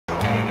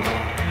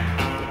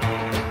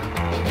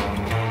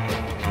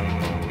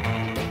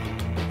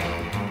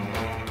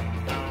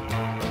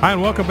Hi,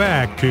 and welcome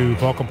back to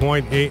Focal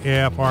Point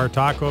AFR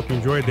Talk. Hope you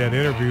enjoyed that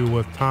interview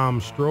with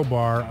Tom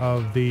Strobar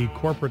of the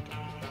Corporate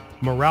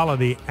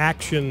Morality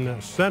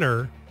Action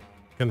Center,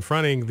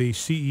 confronting the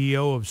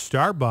CEO of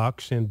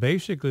Starbucks, and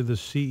basically the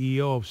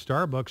CEO of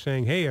Starbucks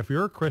saying, hey, if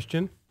you're a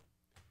Christian,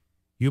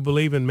 you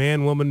believe in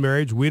man-woman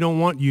marriage, we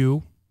don't want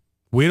you.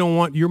 We don't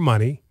want your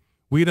money.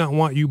 We don't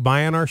want you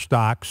buying our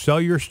stock.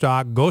 Sell your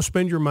stock. Go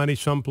spend your money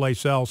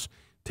someplace else.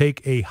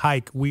 Take a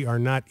hike. We are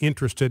not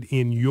interested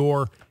in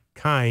your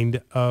kind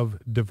of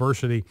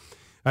diversity.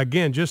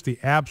 Again, just the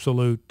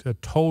absolute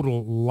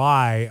total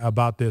lie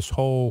about this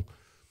whole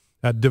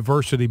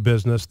diversity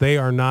business. They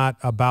are not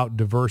about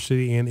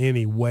diversity in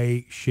any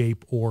way,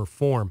 shape, or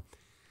form.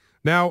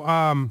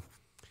 Now,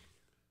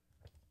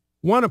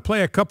 want to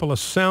play a couple of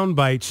sound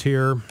bites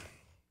here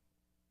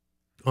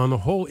on the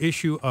whole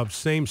issue of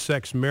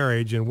same-sex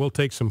marriage, and we'll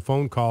take some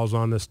phone calls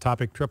on this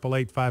topic,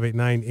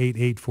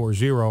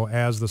 888-589-8840,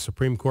 as the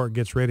Supreme Court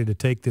gets ready to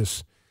take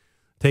this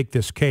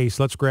case.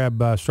 Let's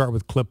start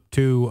with clip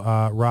 2,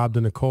 Rob, the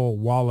Nicole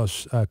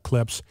Wallace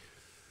clips.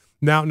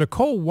 Now,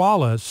 Nicole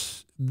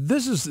Wallace,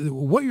 this is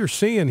what you're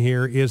seeing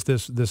here is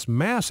this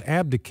mass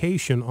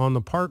abdication on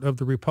the part of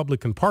the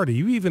Republican Party.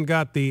 You even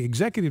got the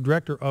executive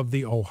director of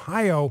the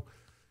Ohio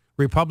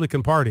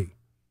Republican Party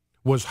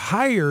was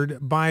hired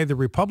by the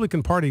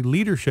Republican Party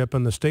leadership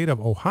in the state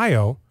of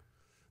Ohio.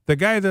 The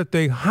guy that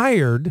they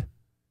hired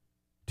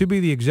to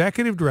be the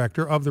executive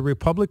director of the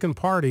Republican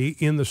Party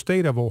in the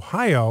state of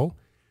Ohio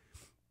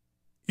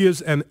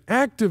is an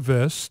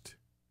activist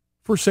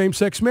for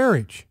same-sex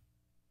marriage.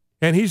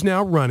 And he's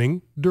now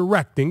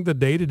directing the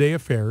day-to-day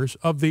affairs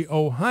of the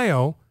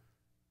Ohio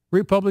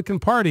Republican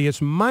Party.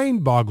 It's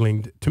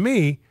mind-boggling to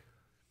me.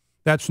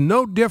 That's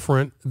no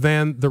different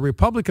than the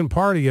Republican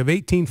Party of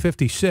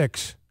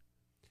 1856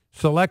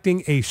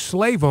 selecting a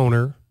slave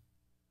owner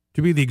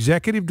to be the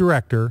executive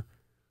director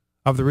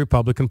of the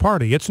Republican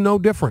Party. It's no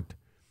different,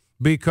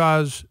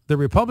 because the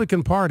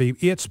Republican Party,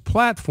 its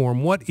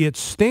platform, what it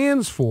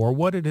stands for,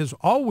 what it has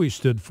always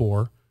stood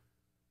for,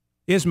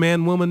 is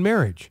man-woman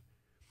marriage.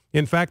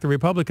 In fact, the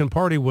Republican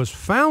Party was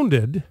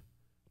founded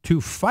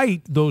to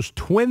fight those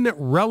twin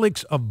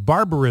relics of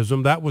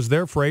barbarism. That was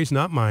their phrase,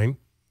 not mine.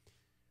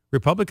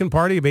 Republican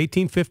Party of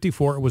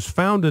 1854, it was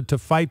founded to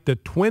fight the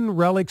twin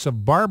relics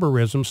of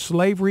barbarism,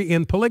 slavery,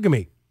 and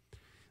polygamy.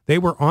 They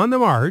were on the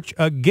march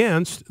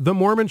against the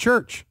Mormon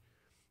Church.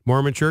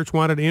 Mormon Church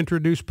wanted to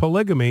introduce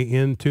polygamy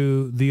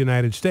into the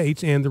United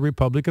States, and the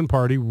Republican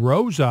Party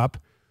rose up,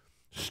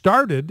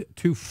 started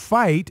to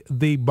fight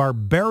the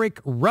barbaric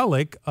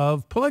relic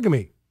of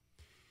polygamy.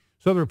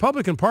 So the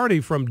Republican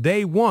Party from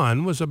day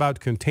one was about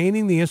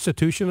containing the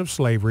institution of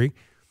slavery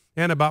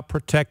and about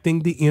protecting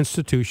the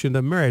institution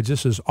of marriage.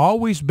 This has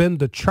always been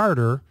the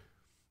charter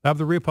of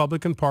the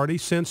Republican Party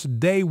since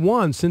day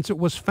one, since it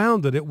was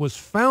founded. It was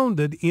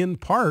founded in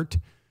part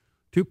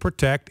to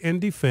protect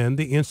and defend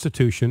the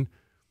institution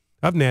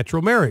of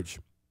natural marriage.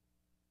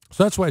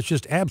 So that's why it's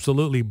just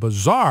absolutely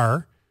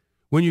bizarre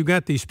when you've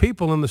got these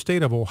people in the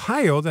state of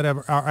Ohio that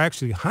are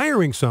actually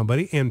hiring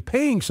somebody and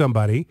paying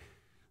somebody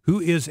who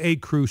is a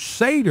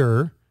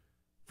crusader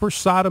for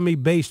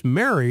sodomy-based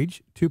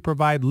marriage to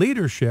provide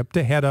leadership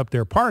to head up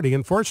their party.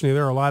 Unfortunately,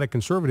 there are a lot of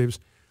conservatives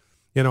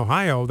in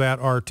Ohio that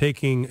are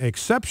taking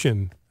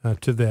exception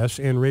to this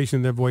and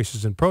raising their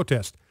voices in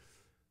protest.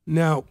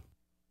 Now,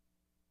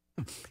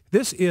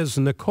 this is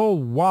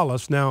Nicole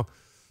Wallace. Now,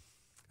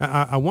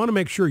 I want to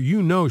make sure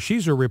you know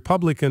she's a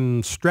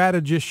Republican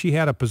strategist. She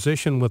had a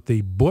position with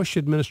the Bush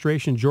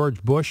administration,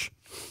 George Bush,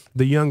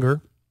 the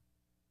younger.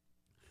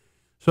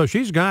 So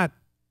she's got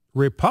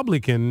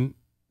Republican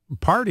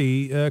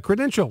Party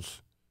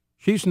credentials.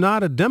 She's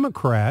not a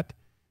Democrat.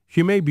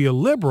 She may be a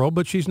liberal,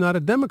 but she's not a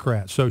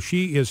Democrat. So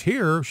she is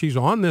here. She's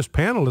on this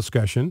panel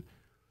discussion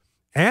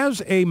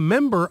as a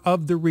member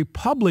of the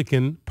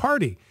Republican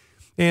Party.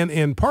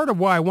 And part of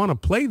why I want to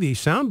play these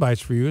sound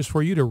bites for you is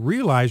for you to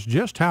realize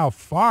just how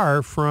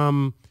far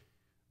from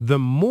the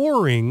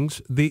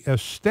moorings the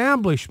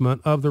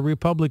establishment of the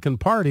Republican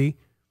Party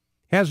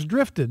has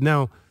drifted.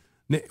 Now,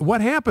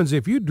 what happens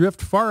if you drift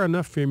far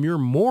enough from your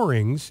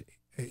moorings,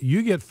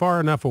 you get far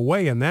enough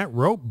away and that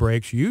rope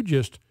breaks, you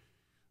just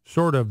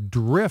sort of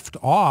drift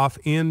off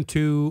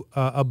into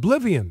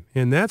oblivion.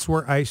 And that's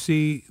where I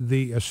see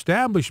the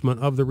establishment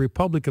of the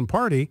Republican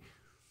Party,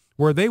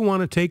 where they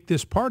want to take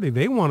this party.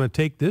 They want to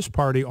take this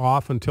party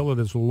off until it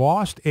is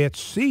lost at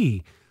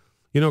sea.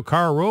 You know,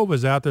 Karl Rove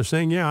is out there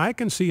saying, yeah, I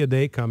can see a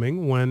day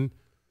coming when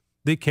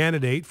the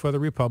candidate for the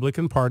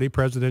Republican Party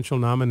presidential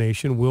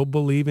nomination will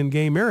believe in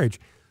gay marriage.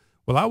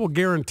 Well, I will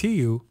guarantee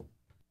you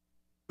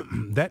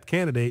that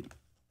candidate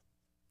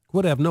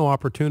would have no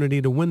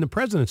opportunity to win the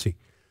presidency.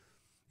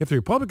 If the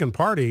Republican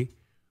Party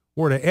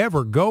were to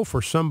ever go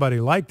for somebody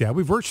like that,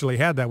 we virtually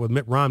had that with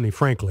Mitt Romney,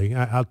 frankly.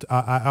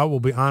 I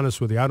will be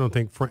honest with you. I don't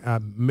think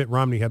Mitt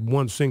Romney had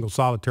one single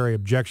solitary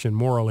objection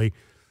morally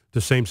to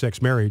same-sex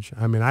marriage.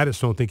 I mean, I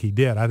just don't think he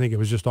did. I think it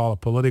was just all a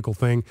political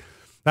thing.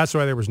 That's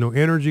why there was no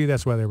energy.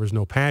 That's why there was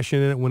no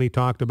passion in it when he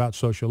talked about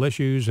social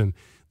issues and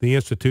the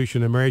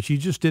institution of marriage. He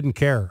just didn't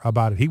care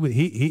about it.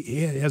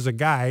 He as a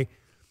guy,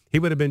 he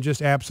would have been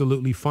just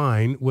absolutely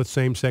fine with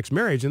same-sex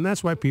marriage, and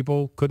that's why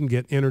people couldn't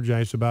get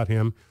energized about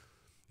him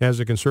as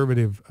a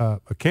conservative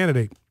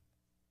candidate.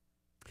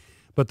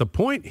 But the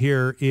point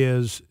here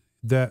is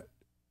that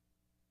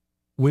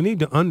we need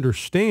to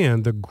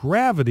understand the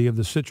gravity of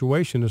the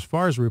situation as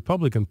far as the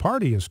Republican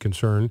Party is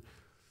concerned.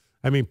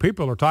 I mean,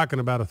 people are talking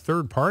about a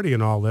third party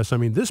in all this. I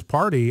mean, this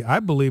party, I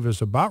believe,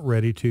 is about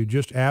ready to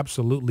just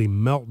absolutely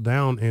melt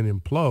down and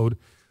implode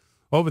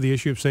over the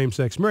issue of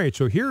same-sex marriage.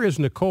 So here is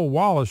Nicole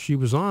Wallace. She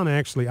was on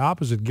actually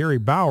opposite Gary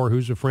Bauer,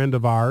 who's a friend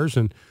of ours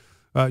and,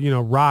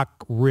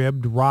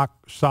 rock-ribbed,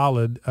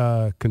 rock-solid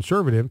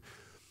conservative.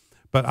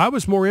 But I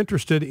was more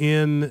interested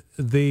in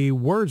the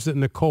words that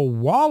Nicole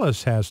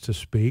Wallace has to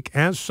speak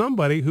as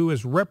somebody who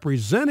is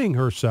representing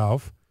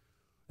herself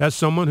as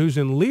someone who's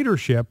in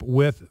leadership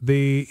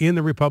in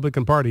the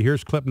Republican Party.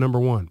 Here's clip number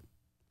 1.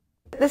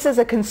 This is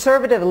a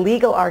conservative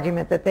legal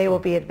argument that they will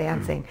be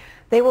advancing.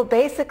 They will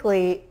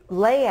basically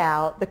lay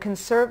out the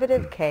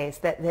conservative case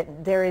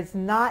that there is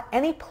not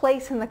any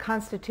place in the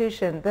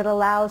Constitution that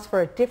allows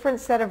for a different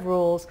set of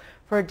rules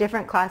for a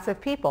different class of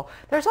people.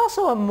 There's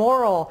also a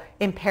moral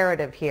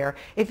imperative here.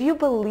 If you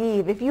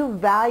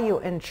value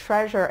and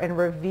treasure and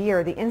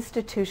revere the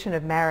institution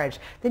of marriage,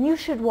 then you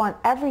should want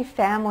every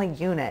family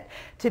unit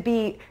to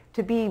be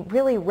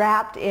really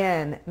wrapped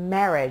in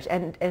marriage.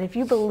 And if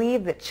you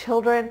believe that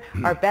children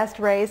are best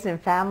raised in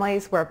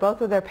families where both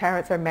of their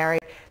parents are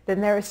married,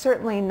 then there is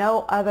certainly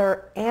no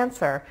other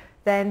answer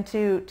than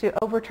to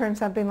overturn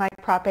something like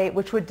Prop 8,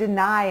 which would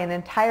deny an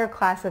entire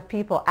class of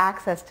people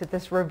access to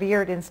this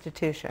revered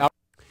institution.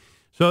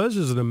 So this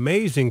is an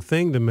amazing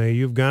thing to me.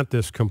 You've got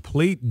this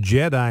complete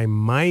Jedi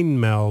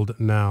mind meld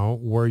now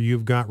where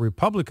you've got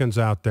Republicans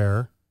out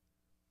there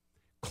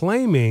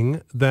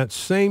claiming that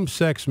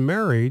same-sex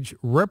marriage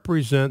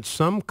represents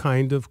some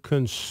kind of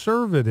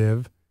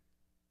conservative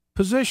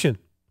position.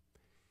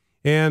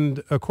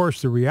 And, of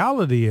course, the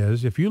reality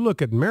is if you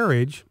look at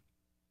marriage,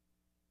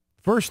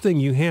 first thing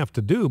you have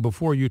to do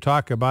before you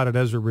talk about it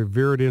as a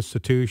revered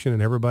institution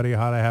and everybody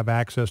ought to have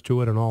access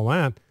to it and all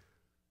that,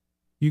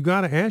 you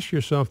got to ask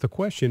yourself the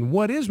question,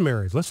 what is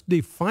marriage? Let's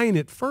define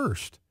it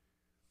first.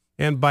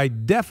 And by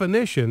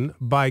definition,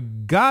 by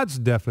God's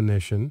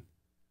definition,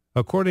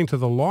 according to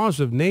the laws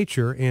of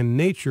nature and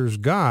nature's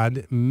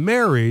God,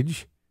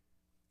 marriage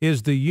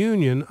is the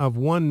union of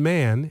one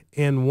man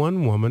and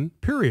one woman,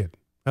 period.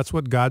 That's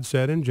what God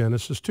said in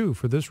Genesis 2.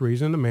 For this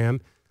reason, a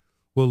man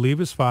will leave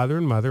his father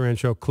and mother and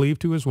shall cleave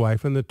to his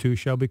wife, and the two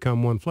shall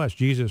become one flesh.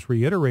 Jesus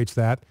reiterates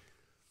that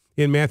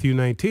in Matthew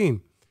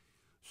 19.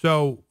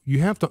 So you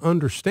have to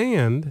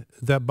understand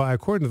that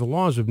according to the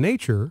laws of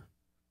nature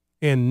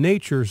and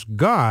nature's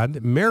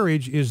God,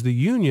 marriage is the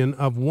union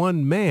of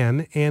one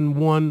man and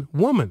one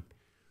woman.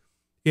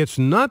 It's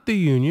not the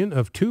union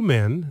of two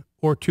men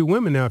or two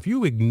women. Now, if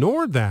you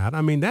ignore that,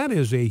 I mean, that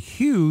is a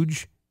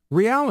huge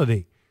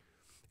reality.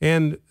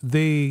 And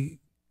the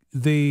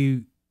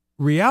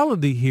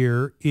reality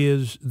here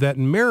is that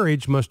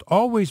marriage must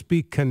always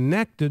be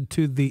connected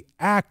to the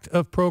act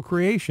of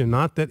procreation,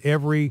 not that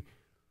every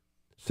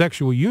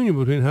sexual union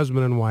between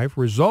husband and wife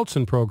results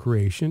in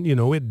procreation.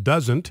 It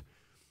doesn't.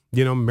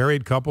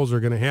 Married couples are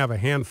going to have a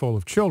handful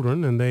of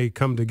children, and they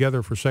come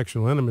together for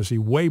sexual intimacy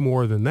way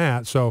more than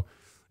that. So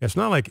it's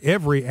not like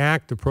every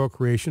act of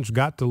procreation's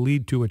got to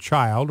lead to a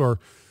child, or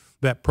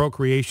that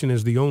procreation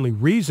is the only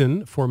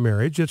reason for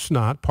marriage. It's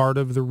not. Part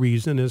of the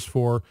reason is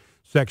for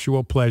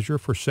sexual pleasure,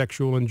 for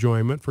sexual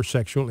enjoyment, for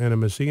sexual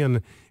intimacy,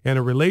 and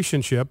a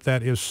relationship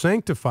that is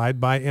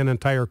sanctified by an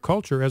entire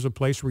culture as a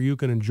place where you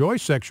can enjoy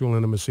sexual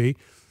intimacy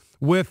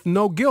with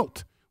no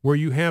guilt, where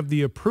you have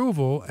the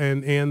approval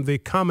and the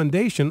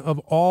commendation of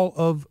all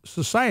of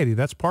society.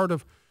 That's part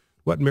of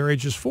what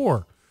marriage is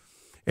for.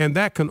 And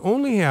that can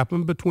only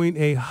happen between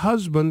a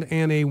husband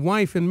and a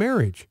wife in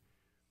marriage.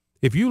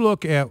 If you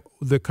look at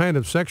the kind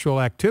of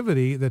sexual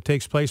activity that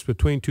takes place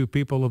between two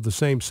people of the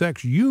same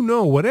sex,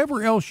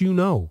 whatever else you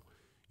know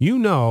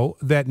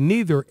that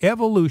neither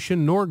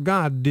evolution nor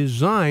God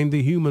designed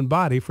the human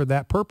body for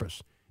that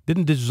purpose.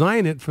 Didn't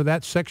design it for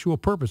that sexual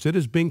purpose. It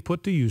is being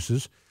put to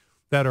uses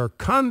that are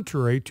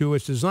contrary to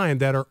its design,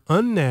 that are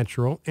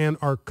unnatural and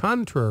are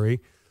contrary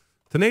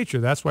to nature.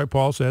 That's why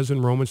Paul says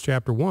in Romans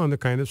chapter 1, the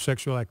kind of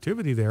sexual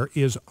activity there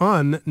is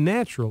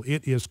unnatural.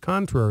 It is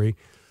contrary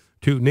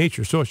to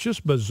nature. So it's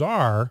just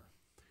bizarre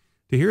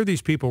to hear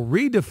these people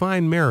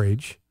redefine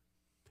marriage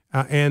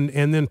and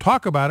then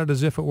talk about it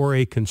as if it were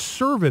a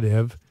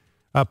conservative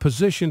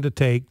position to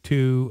take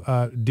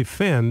to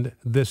defend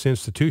this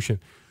institution.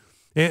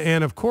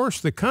 And of course,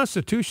 the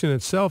Constitution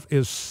itself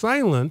is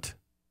silent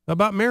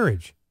about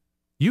marriage.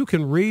 You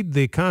can read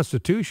the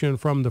Constitution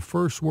from the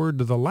first word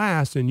to the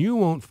last, and you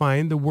won't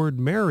find the word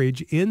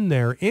marriage in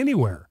there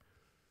anywhere.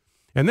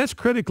 And that's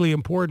critically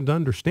important to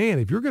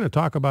understand. If you're going to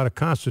talk about a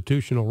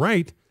constitutional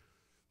right,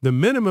 the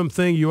minimum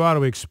thing you ought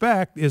to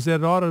expect is that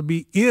it ought to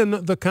be in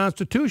the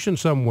Constitution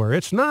somewhere.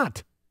 It's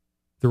not.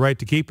 The right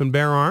to keep and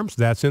bear arms,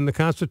 that's in the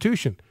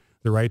Constitution.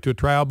 The right to a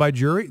trial by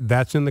jury,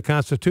 that's in the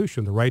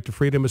Constitution. The right to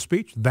freedom of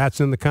speech,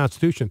 that's in the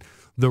Constitution.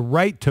 The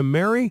right to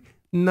marry,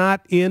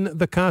 not in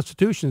the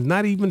Constitution. It's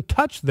not even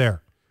touched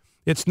there.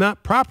 It's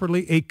not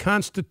properly a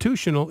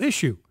constitutional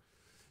issue.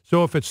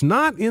 So if it's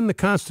not in the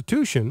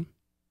Constitution,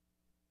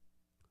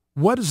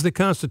 what does the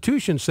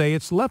Constitution say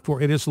it's left for?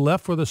 It is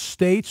left for the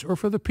states or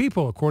for the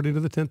people, according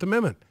to the 10th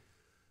Amendment.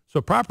 So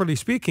properly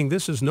speaking,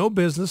 this is no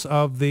business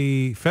of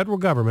the federal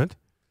government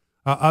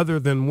other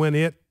than when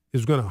it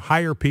is going to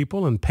hire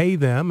people and pay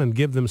them and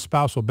give them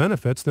spousal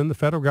benefits. Then the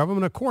federal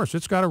government, of course,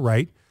 it's got a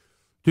right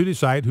to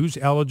decide who's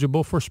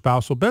eligible for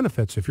spousal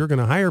benefits. If you're going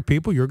to hire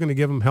people, you're going to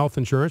give them health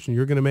insurance, and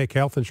you're going to make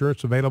health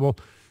insurance available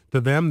to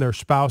them, their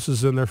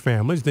spouses, and their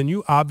families, then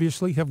you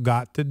obviously have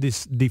got to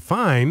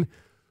define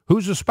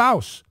who's a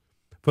spouse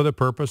for the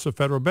purpose of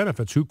federal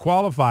benefits, what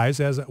qualifies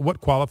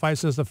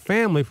as a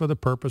family for the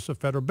purpose of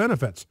federal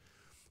benefits.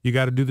 You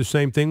got to do the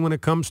same thing when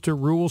it comes to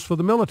rules for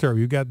the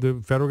military. You got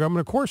the federal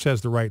government, of course,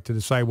 has the right to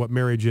decide what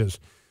marriage is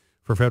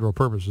for federal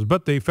purposes.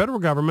 But the federal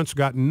government's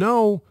got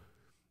no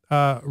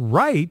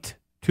right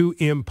to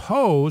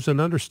impose an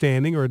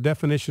understanding or a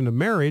definition of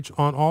marriage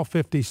on all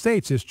 50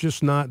 states. It's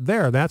just not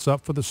there. That's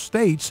up for the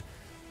states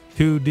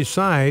to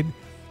decide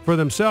for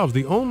themselves.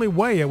 The only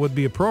way it would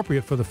be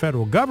appropriate for the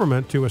federal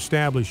government to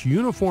establish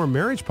uniform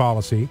marriage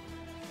policy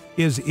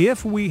is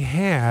if we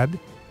had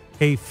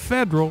a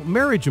federal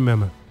marriage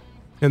amendment.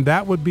 And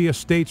that would be a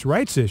states'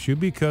 rights issue,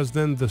 because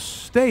then the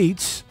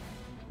states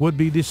would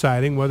be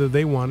deciding whether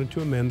they wanted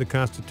to amend the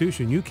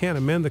Constitution. You can't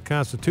amend the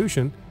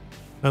Constitution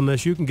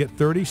unless you can get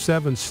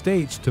 37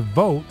 states to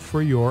vote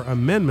for your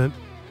amendment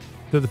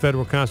to the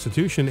federal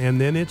Constitution,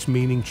 and then its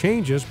meaning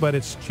changes. But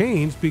it's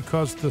changed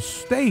because the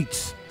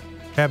states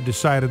have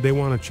decided they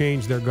want to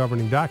change their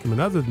governing document.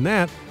 Other than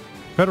that,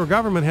 federal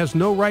government has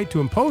no right to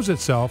impose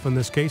itself in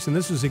this case, and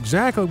this is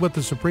exactly what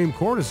the Supreme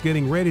Court is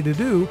getting ready to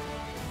do,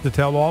 to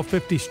tell all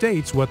 50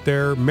 states what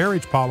their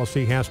marriage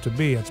policy has to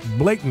be. It's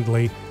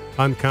blatantly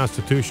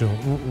unconstitutional,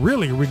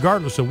 really,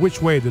 regardless of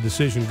which way the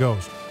decision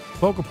goes.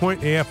 Focal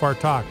Point AFR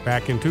Talk,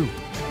 back in 2.